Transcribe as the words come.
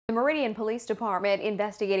The Meridian Police Department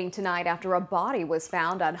investigating tonight after a body was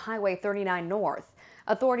found on Highway 39 North.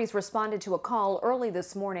 Authorities responded to a call early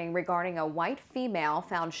this morning regarding a white female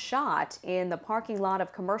found shot in the parking lot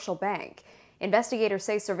of Commercial Bank. Investigators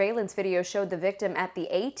say surveillance video showed the victim at the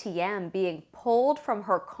ATM being pulled from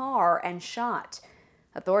her car and shot.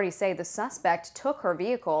 Authorities say the suspect took her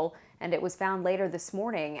vehicle and it was found later this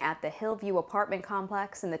morning at the Hillview apartment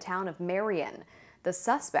complex in the town of Meridian. The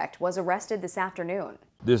suspect was arrested this afternoon.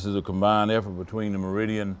 This is a combined effort between the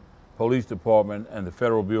Meridian Police Department and the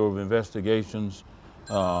Federal Bureau of Investigations.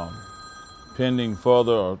 Pending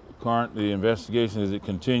further or currently investigation as it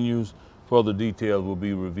continues, further details will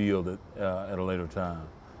be revealed at a later time.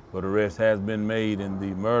 But arrest has been made in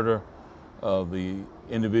the murder of the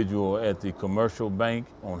individual at the Commercial Bank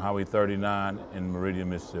on Highway 39 in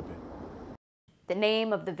Meridian, Mississippi. The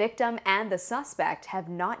name of the victim and the suspect have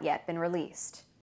not yet been released.